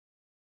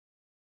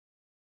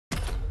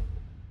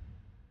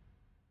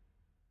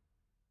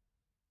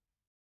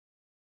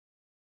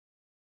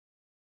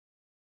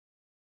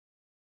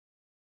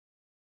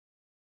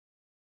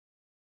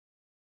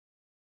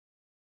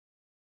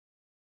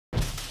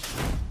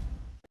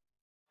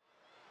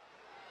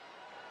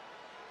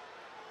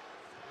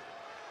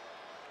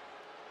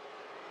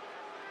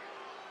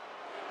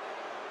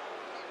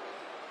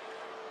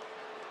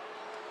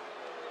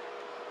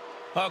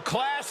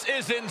Class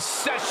is in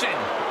session.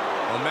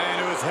 A man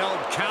who has held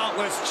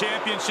countless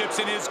championships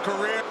in his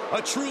career,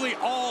 a truly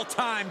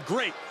all-time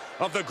great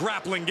of the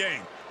grappling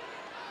game.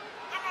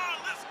 Come on,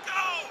 let's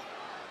go!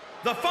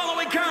 The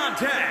following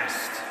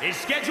contest is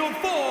scheduled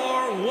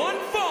for one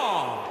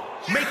fall.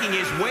 Making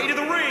his way to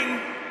the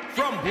ring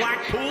from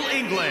Blackpool,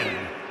 England,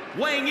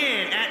 weighing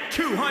in at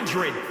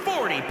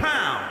 240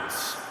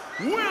 pounds,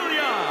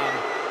 William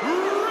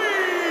Regal.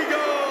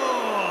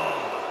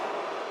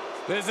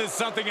 This is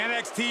something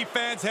NXT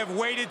fans have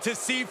waited to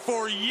see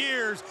for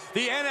years.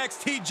 The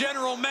NXT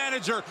General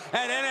Manager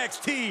at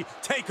NXT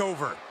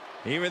TakeOver.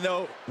 Even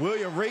though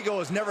William Regal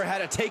has never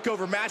had a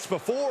TakeOver match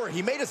before,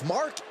 he made his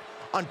mark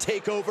on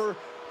TakeOver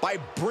by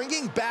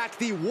bringing back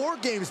the War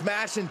Games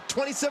match in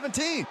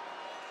 2017.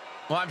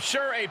 Well, I'm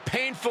sure a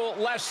painful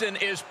lesson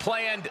is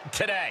planned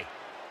today.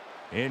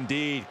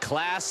 Indeed,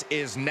 class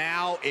is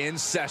now in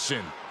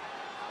session.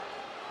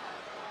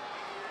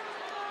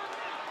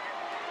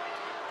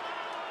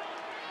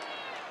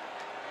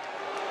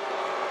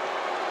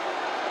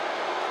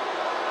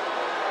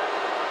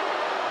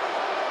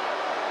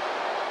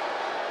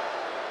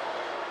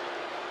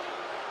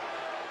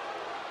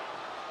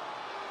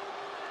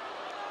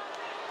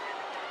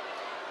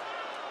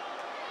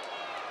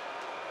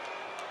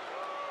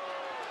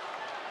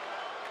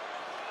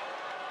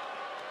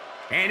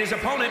 And his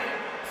opponent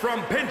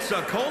from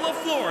Pensacola,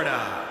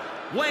 Florida,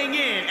 weighing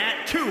in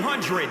at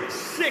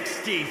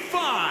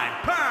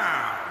 265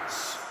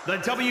 pounds, the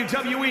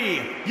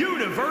WWE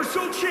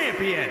Universal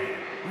Champion,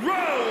 Roman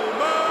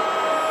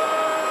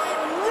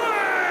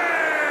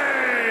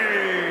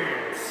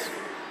Reigns!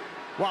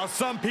 While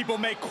some people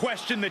may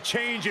question the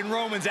change in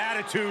Roman's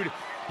attitude,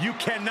 you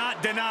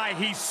cannot deny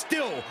he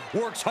still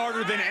works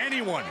harder than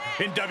anyone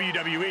in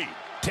WWE.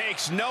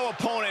 Takes no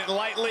opponent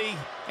lightly,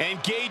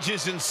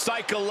 engages in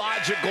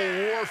psychological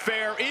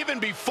warfare even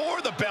before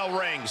the bell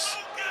rings.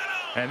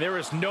 And there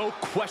is no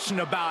question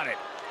about it.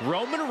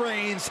 Roman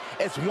Reigns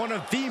is one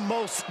of the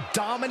most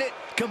dominant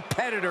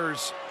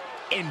competitors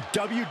in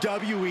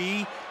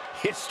WWE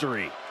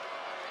history.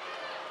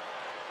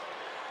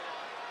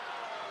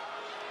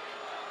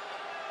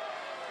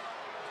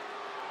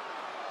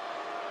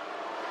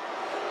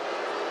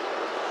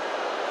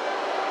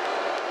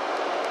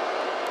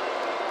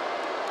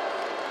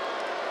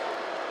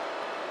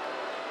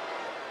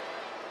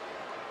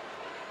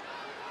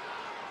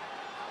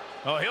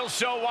 Oh, he'll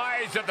show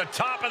why he's at the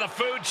top of the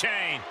food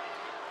chain.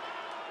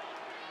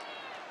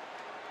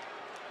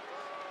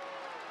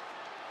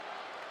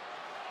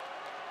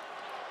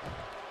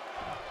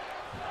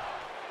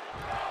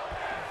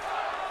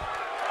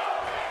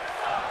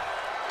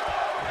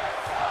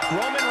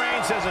 Roman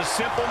Reigns has a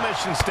simple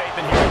mission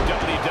statement here in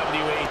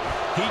WWE.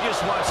 He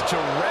just wants to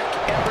wreck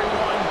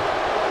everyone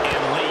and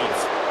leave.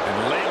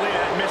 And lately,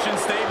 that mission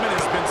statement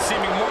has been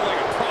seeming more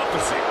like a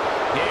prophecy.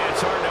 Yeah,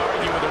 it's hard to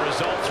argue with the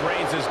results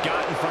Reigns has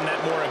gotten from that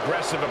more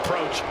aggressive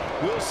approach.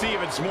 We'll see if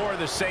it's more of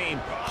the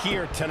same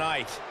here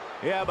tonight.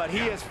 Yeah, but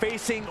he is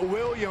facing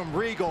William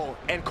Regal.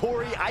 And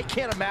Corey, I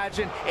can't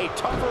imagine a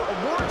tougher or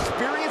more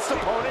experienced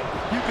opponent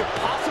you could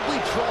possibly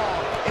draw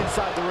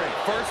inside the ring.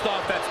 First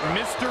off, that's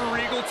Mr.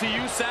 Regal to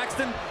you,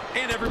 Saxton,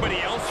 and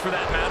everybody else for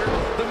that matter.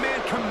 The man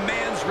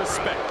commands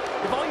respect.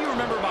 If all you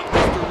remember about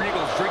Mr.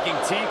 Regal's drinking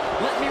tea,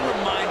 let me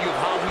remind you of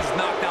how he's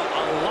knocked out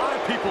a lot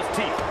of people's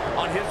teeth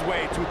on his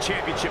way to a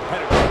championship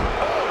pedigree.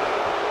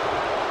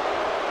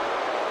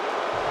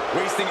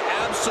 Wasting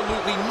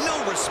absolutely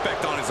no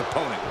respect on his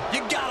opponent.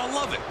 You gotta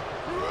love it.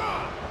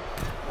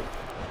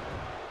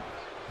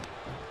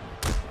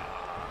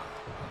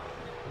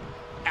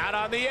 Out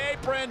on the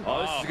apron.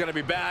 Oh, this is gonna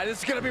be bad. This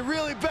is gonna be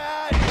really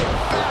bad.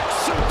 Back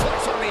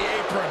suplex on the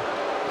apron.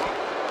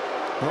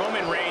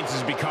 Roman Reigns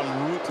has become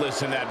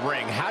ruthless in that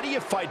ring. How do you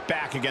fight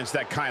back against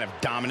that kind of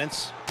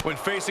dominance? When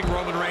facing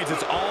Roman Reigns,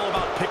 it's all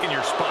about picking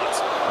your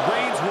spots.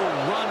 Reigns will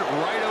run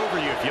right over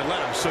you if you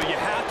let him, so you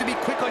have to be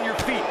quick on your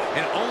feet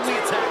and only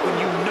attack when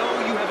you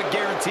know you have a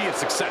guarantee of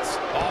success.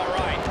 All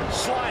right,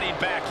 sliding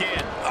back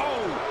in.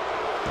 Oh!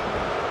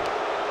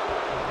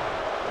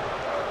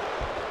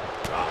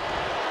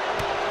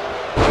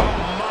 Oh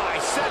my,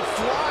 sent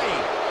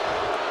flying.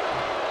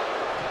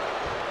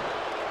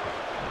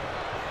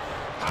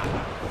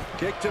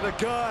 Kick to the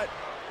gut.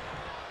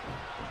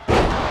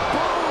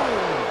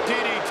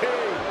 DDT.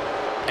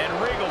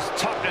 And Regal's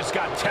toughness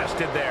got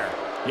tested there.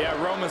 Yeah,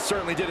 Roman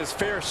certainly did his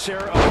fair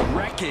share of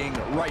wrecking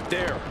right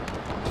there.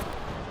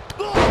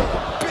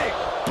 Oh, big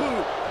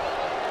boot.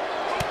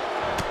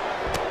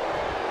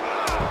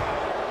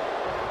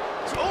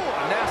 Oh,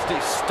 a nasty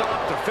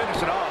stop to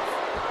finish it off.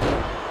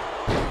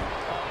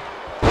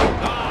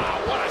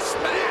 Ah, what a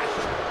smash.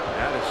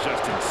 That is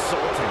just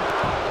insulting.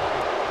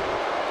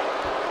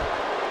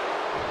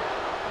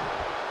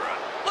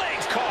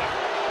 Legs caught.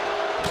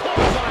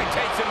 Clothesline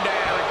takes him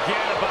down.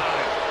 Forget about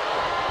it.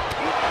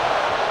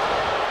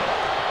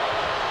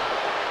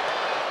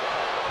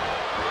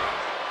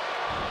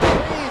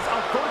 Reigns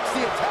averts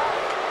the attack.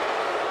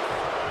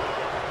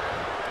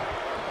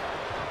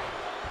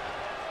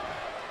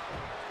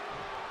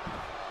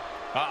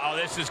 Uh-oh,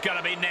 this this is going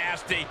to be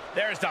nasty.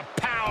 There's the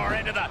power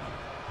into the...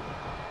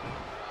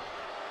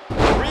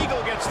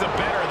 Regal gets the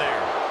better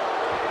there.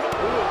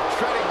 Ooh,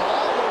 treading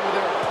all over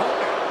their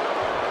opponent.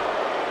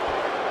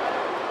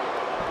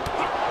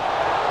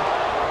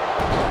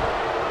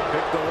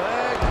 Pick the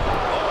leg.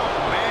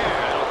 Oh, man.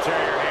 That'll tear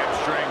your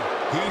hamstring.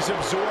 He's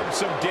absorbed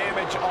some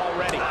damage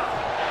already.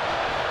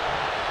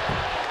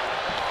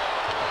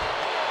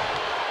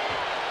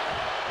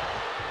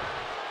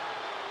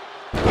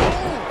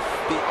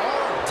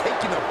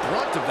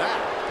 Brunt of that.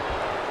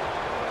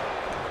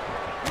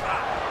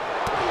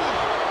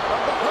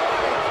 From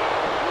behind.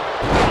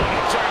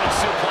 German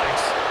suplex.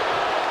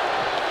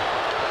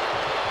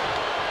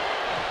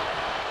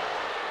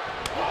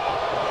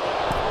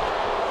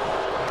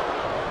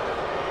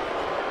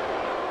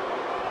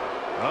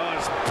 Oh,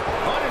 it's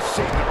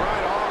punishing the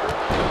right arm.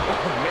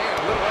 Oh, man,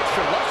 a little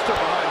extra luster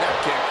behind that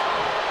kick.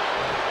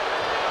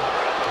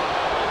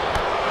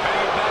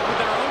 Bang back with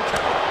their own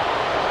counter.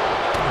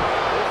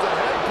 There's a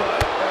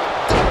headbutt.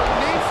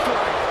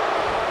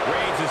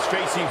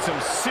 Facing some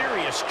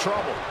serious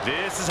trouble.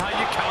 This is how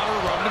you counter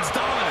Roman's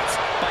dominance,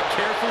 by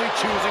carefully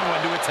choosing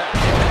when to attack.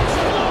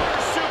 Exploder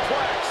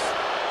suplex.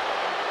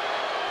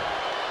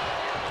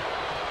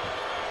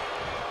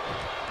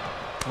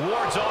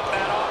 Wards off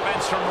that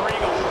offense from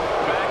Regal.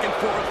 Back and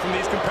forth from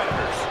these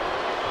competitors.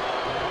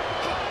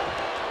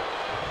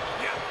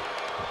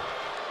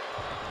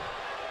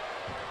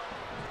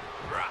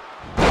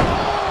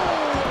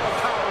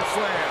 Power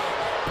slam.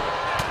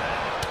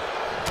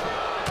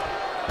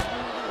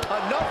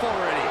 Enough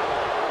already.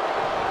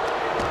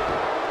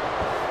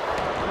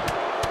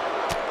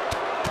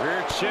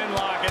 Rear chin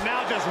lock, and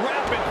now just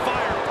rapid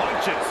fire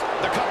punches.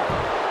 The cover.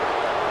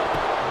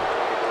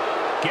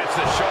 Gets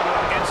the shoulder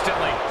up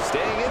instantly.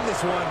 Staying in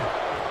this one.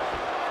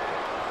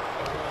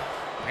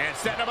 And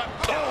setting him up.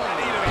 Oh,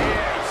 knee to the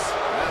ears.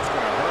 That's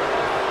going to hurt.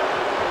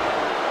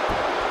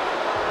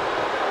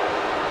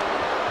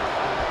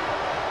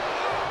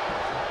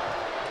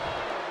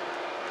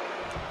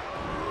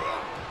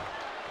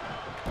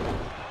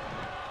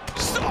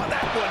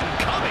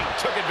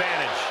 Took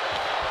advantage.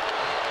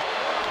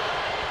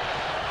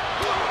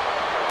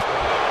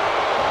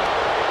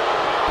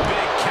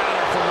 Big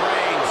counter from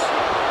Reigns.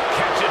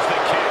 Catches the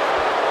kick.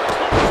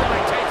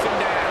 Clothesline takes him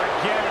down.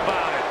 Forget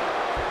about it.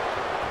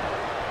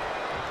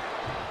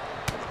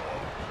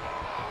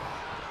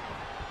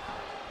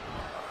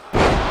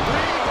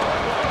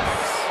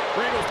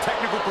 Regal's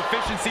technical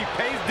proficiency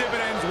pays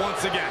dividends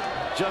once again.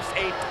 Just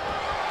a...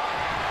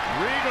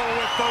 Regal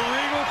with the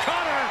Regal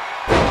cutter.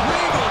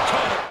 Regal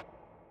cutter.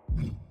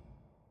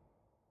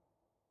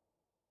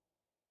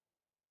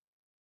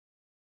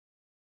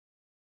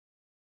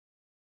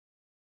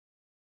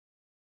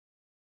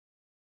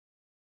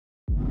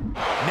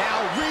 Now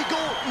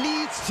Regal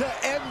needs to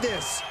end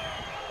this.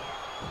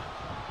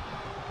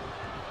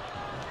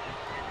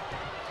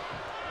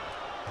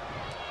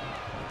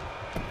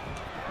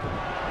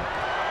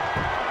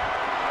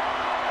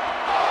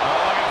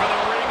 Looking for the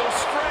Regal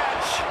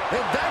stretch.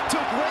 And that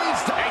took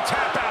Reigns to... A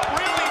tap out.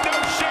 Really no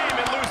shame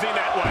in losing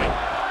that way.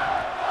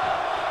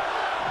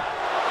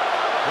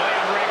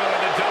 William Regal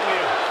in the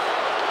W.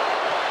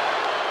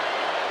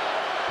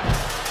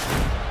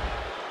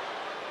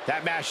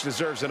 That match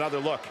deserves another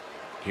look.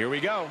 Here we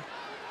go.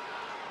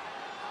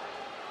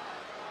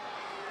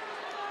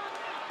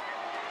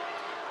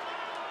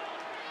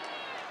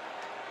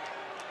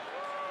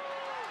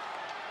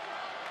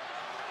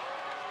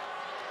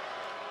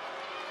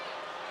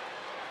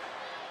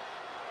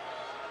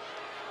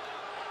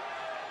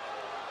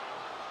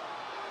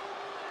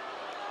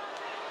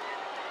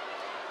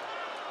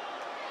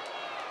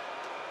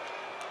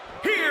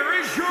 Here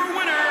is your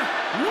winner,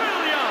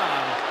 William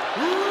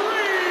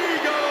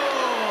Regal.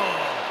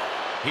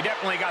 He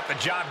definitely got the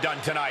job done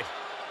tonight.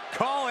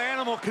 Call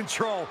animal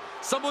control.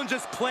 Someone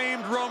just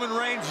claimed Roman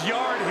Reigns'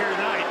 yard here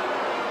tonight.